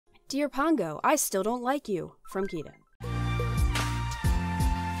Dear Pongo, I still don't like you. From Kita.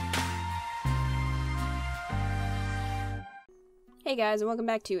 Hey guys, and welcome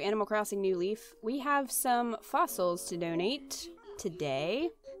back to Animal Crossing New Leaf. We have some fossils to donate today.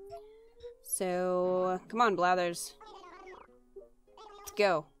 So, come on, Blathers. Let's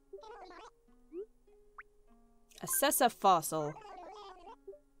go. Assess a fossil.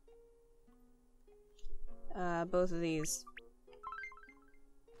 Both of these.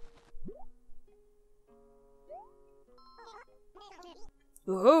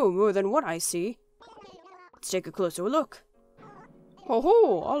 Oh, more than what I see. Let's take a closer look.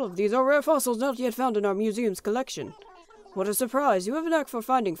 Oh, all of these are rare fossils not yet found in our museum's collection. What a surprise. You have a knack for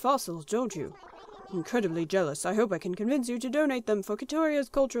finding fossils, don't you? Incredibly jealous. I hope I can convince you to donate them for Kitoria's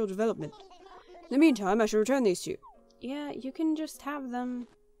cultural development. In the meantime, I shall return these to you. Yeah, you can just have them.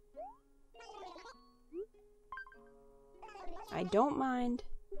 I don't mind.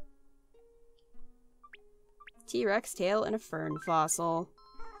 T-Rex tail and a fern fossil.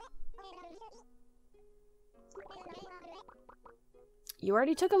 You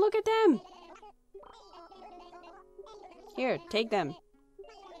already took a look at them! Here, take them.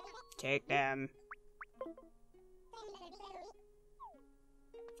 Take them.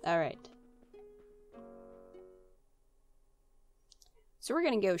 Alright. So we're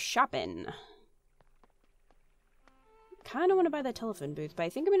gonna go shopping. Kinda wanna buy the telephone booth, but I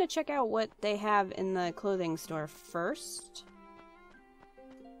think I'm gonna check out what they have in the clothing store first.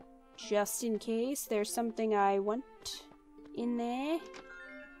 Just in case there's something I want in there.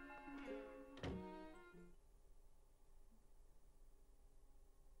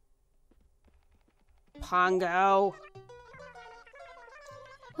 Pongo!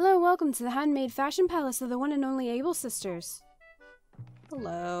 Hello, welcome to the handmade fashion palace of the one and only Able sisters.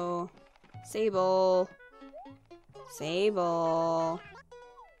 Hello. Sable. Sable.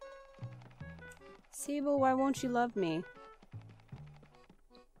 Sable, why won't you love me?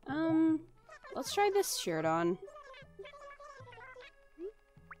 Let's try this shirt on.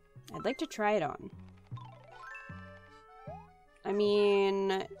 I'd like to try it on. I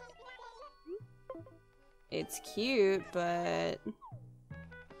mean, it's cute, but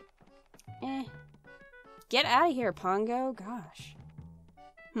get out of here, Pongo. Gosh.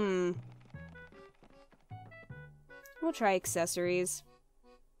 We'll try accessories.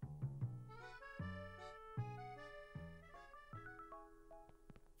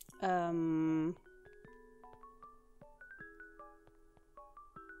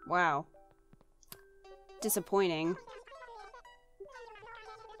 Wow. Disappointing.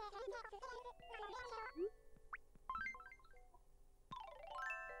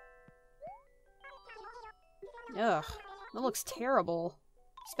 Ugh, that looks terrible.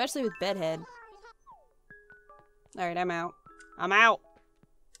 Especially with Bedhead. Alright, I'm out. I'm out!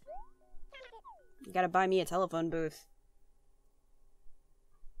 You gotta buy me a telephone booth.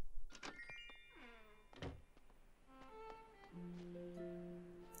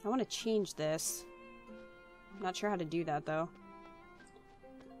 I want to change this. I'm not sure how to do that, though.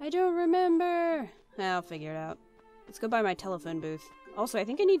 I don't remember! I'll figure it out. Let's go buy my telephone booth. Also, I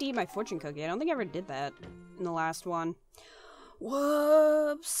think I need to eat my fortune cookie. I don't think I ever did that in the last one.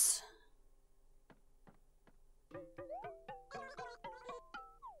 Whoops!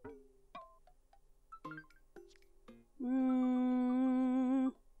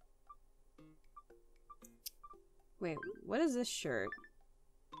 Wait, what is this shirt?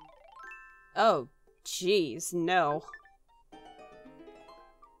 Oh, jeez, no.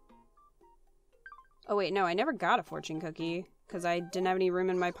 Oh wait, no, I never got a fortune cookie, because I didn't have any room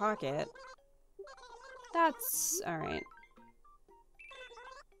in my pocket. That's alright.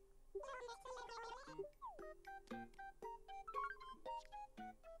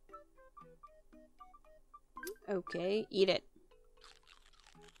 Okay, eat it.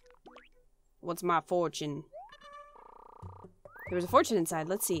 What's my fortune? There was a fortune inside,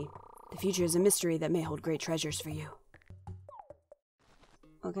 let's see. The future is a mystery that may hold great treasures for you.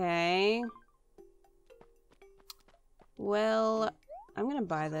 Okay. Well, I'm gonna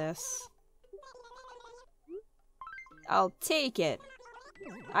buy this. I'll take it.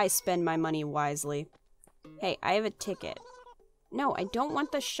 I spend my money wisely. Hey, I have a ticket. No, I don't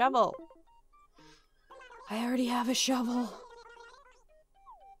want the shovel. I already have a shovel.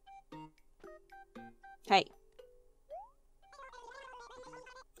 Hey.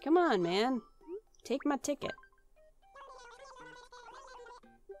 Come on, man. Take my ticket.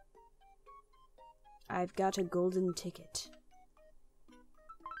 I've got a golden ticket.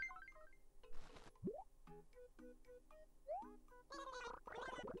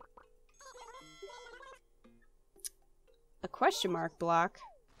 A question mark block?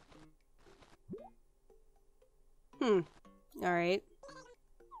 Alright.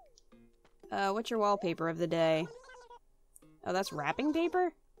 What's your wallpaper of the day? Oh, that's wrapping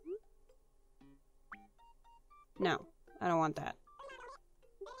paper? No, I don't want that.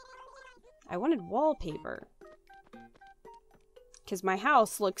 I wanted wallpaper. Because my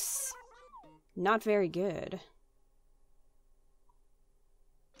house looks not very good.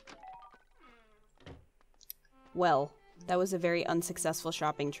 Well, that was a very unsuccessful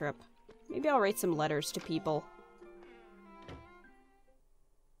shopping trip. Maybe I'll write some letters to people.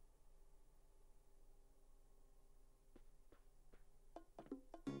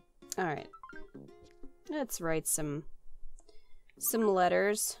 Alright. Let's write some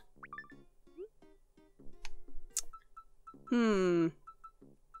letters.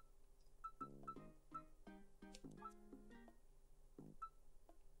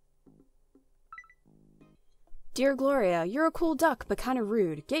 Dear Gloria, you're a cool duck, but kinda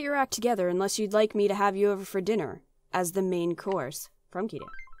rude. Get your act together unless you'd like me to have you over for dinner. As the main course. From Kita.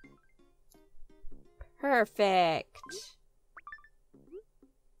 Perfect.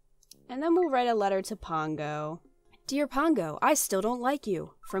 And then we'll write a letter to Pongo. Dear Pongo, I still don't like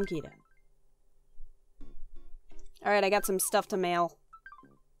you. From Kita. Alright, I got some stuff to mail.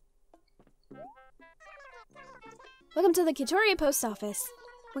 Welcome to the Kitoria post office.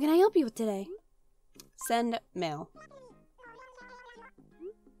 What can I help you with today? Send mail.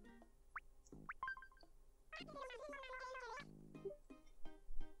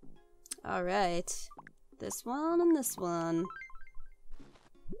 Alright. This one and this one.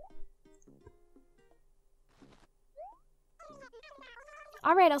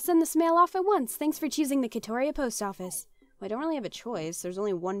 Alright, I'll send this mail off at once. Thanks for choosing the Kitoria post office. Well, I don't really have a choice. There's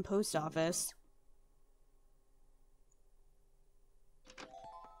only one post office.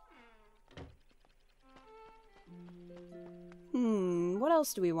 What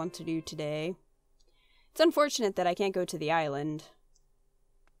else do we want to do today? It's unfortunate that I can't go to the island.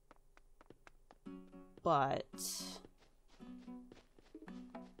 But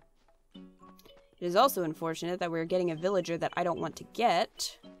it is also unfortunate that we're getting a villager that I don't want to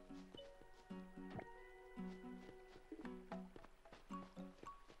get.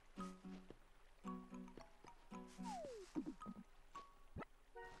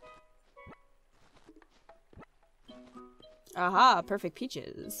 Aha, perfect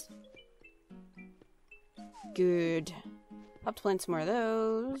peaches. Good. I'll have to plant some more of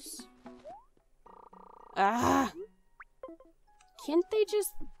those. Ah! Can't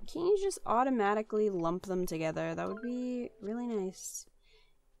you just automatically lump them together? That would be really nice.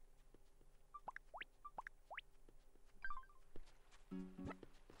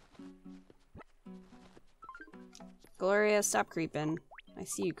 Gloria, stop creeping. I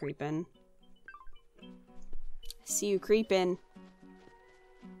see you creeping. See you creeping.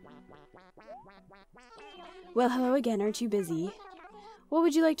 Well, hello again. Aren't you busy? What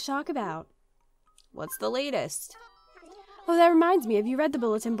would you like to talk about? What's the latest? Oh, that reminds me. Have you read the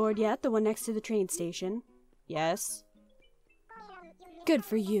bulletin board yet? The one next to the train station? Yes. Good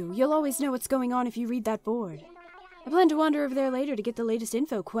for you. You'll always know what's going on if you read that board. I plan to wander over there later to get the latest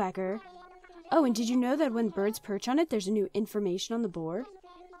info, Quacker. Oh, and did you know that when birds perch on it, there's a new information on the board?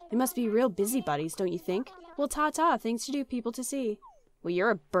 They must be real busybodies, don't you think? Well, ta-ta, things to do, people to see. Well, you're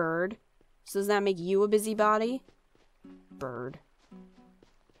a bird. So does that make you a busybody? Bird.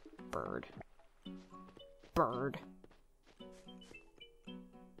 Bird. Bird.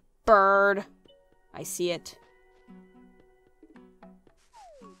 Bird. I see it.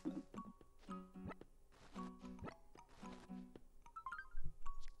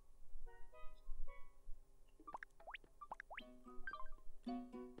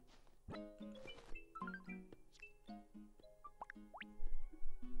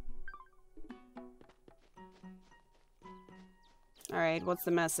 Alright, what's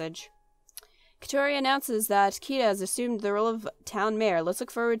the message? Kitoria announces that Kita has assumed the role of town mayor. Let's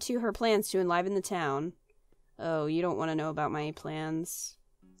look forward to her plans to enliven the town. Oh, you don't want to know about my plans.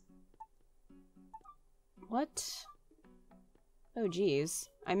 What? Oh, geez.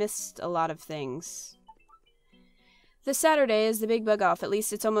 I missed a lot of things. This Saturday is the big bug off. At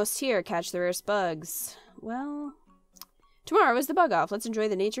least it's almost here. Catch the rarest bugs. Well, tomorrow is the bug off. Let's enjoy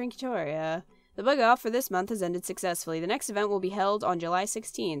the nature in Kitoria. The bug off for this month has ended successfully. The next event will be held on July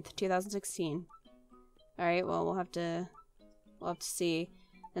 16th, 2016. Alright, well, we'll have to see.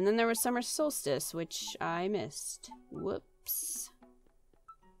 And then there was summer solstice, which I missed. Whoops.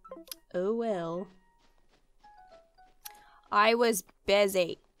 Oh well. I was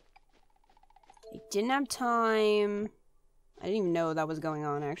busy. I didn't have time. I didn't even know that was going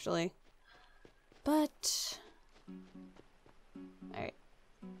on, actually. But alright.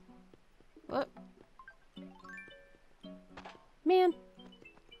 What? Man.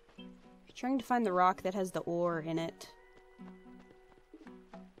 Trying to find the rock that has the ore in it.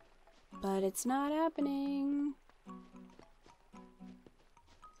 But it's not happening.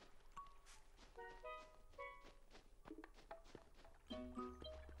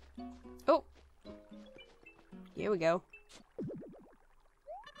 Oh! Here we go.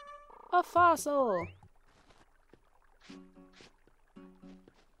 A fossil!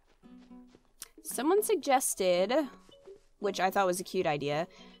 Someone suggested, which I thought was a cute idea,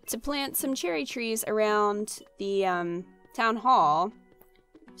 to plant some cherry trees around the town hall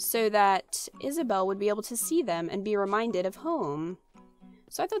so that Isabelle would be able to see them and be reminded of home.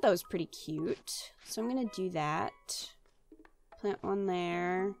 So I thought that was pretty cute. So I'm gonna do that. Plant one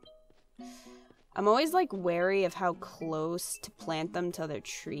there. I'm always like wary of how close to plant them to other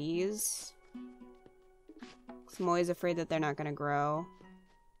trees. 'Cause I'm always afraid that they're not gonna grow.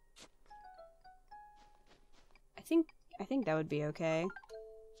 I think that would be okay.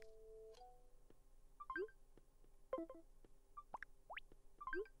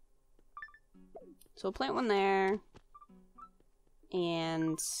 So we'll plant one there.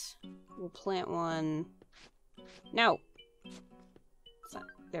 And we'll plant one... No!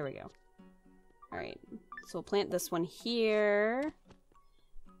 There we go. Alright. So we'll plant this one here.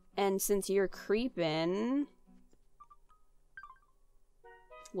 And since you're creeping...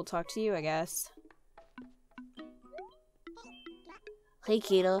 we'll talk to you, I guess. Hey,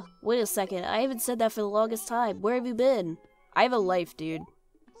 Kita. Wait a second. I haven't said that for the longest time. Where have you been? I have a life, dude.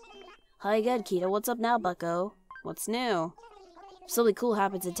 Hi again, Kita. What's up now, bucko? What's new? If something cool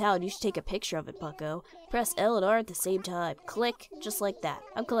happens in town, you should take a picture of it, bucko. Press L and R at the same time. Click, just like that.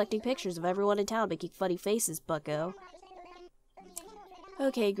 I'm collecting pictures of everyone in town making funny faces, bucko.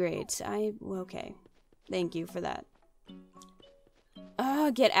 Okay, great. Okay. Thank you for that.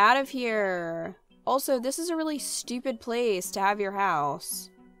 Get out of here! Also, this is a really stupid place to have your house.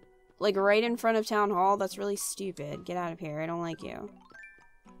 Like, right in front of Town Hall? That's really stupid. Get out of here. I don't like you.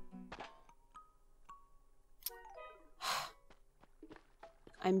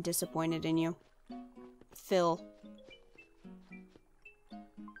 I'm disappointed in you. Phil.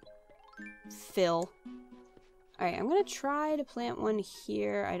 Alright, I'm gonna try to plant one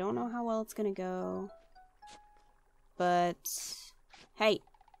here. I don't know how well it's gonna go. But... hey!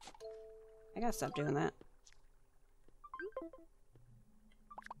 I gotta stop doing that.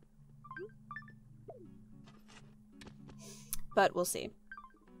 But we'll see.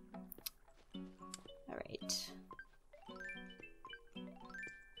 Alright.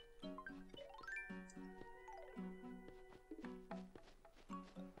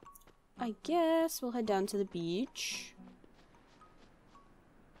 I guess we'll head down to the beach.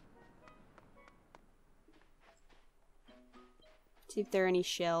 See if there are any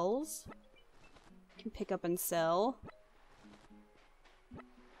shells. Can pick up and sell.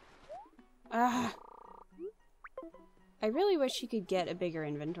 Ah! I really wish you could get a bigger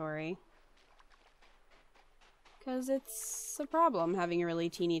inventory. 'Cause it's a problem having a really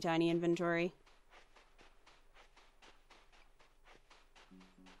teeny tiny inventory.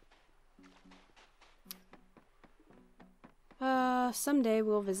 Someday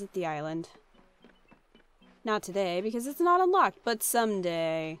we'll visit the island. Not today, because it's not unlocked, but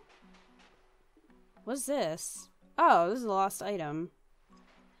someday. What's this? Oh, this is a lost item.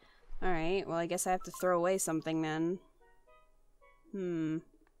 Alright, well I guess I have to throw away something then. I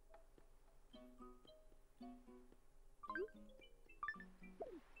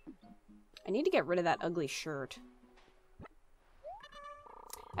need to get rid of that ugly shirt.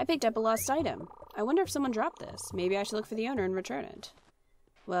 I picked up a lost item. I wonder if someone dropped this. Maybe I should look for the owner and return it.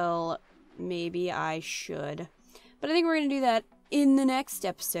 Well, maybe I should. But I think we're going to do that in the next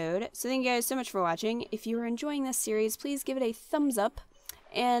episode. So thank you guys so much for watching. If you are enjoying this series, please give it a thumbs up.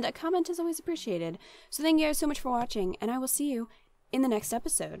 And a comment is always appreciated. So thank you guys so much for watching. And I will see you in the next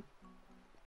episode.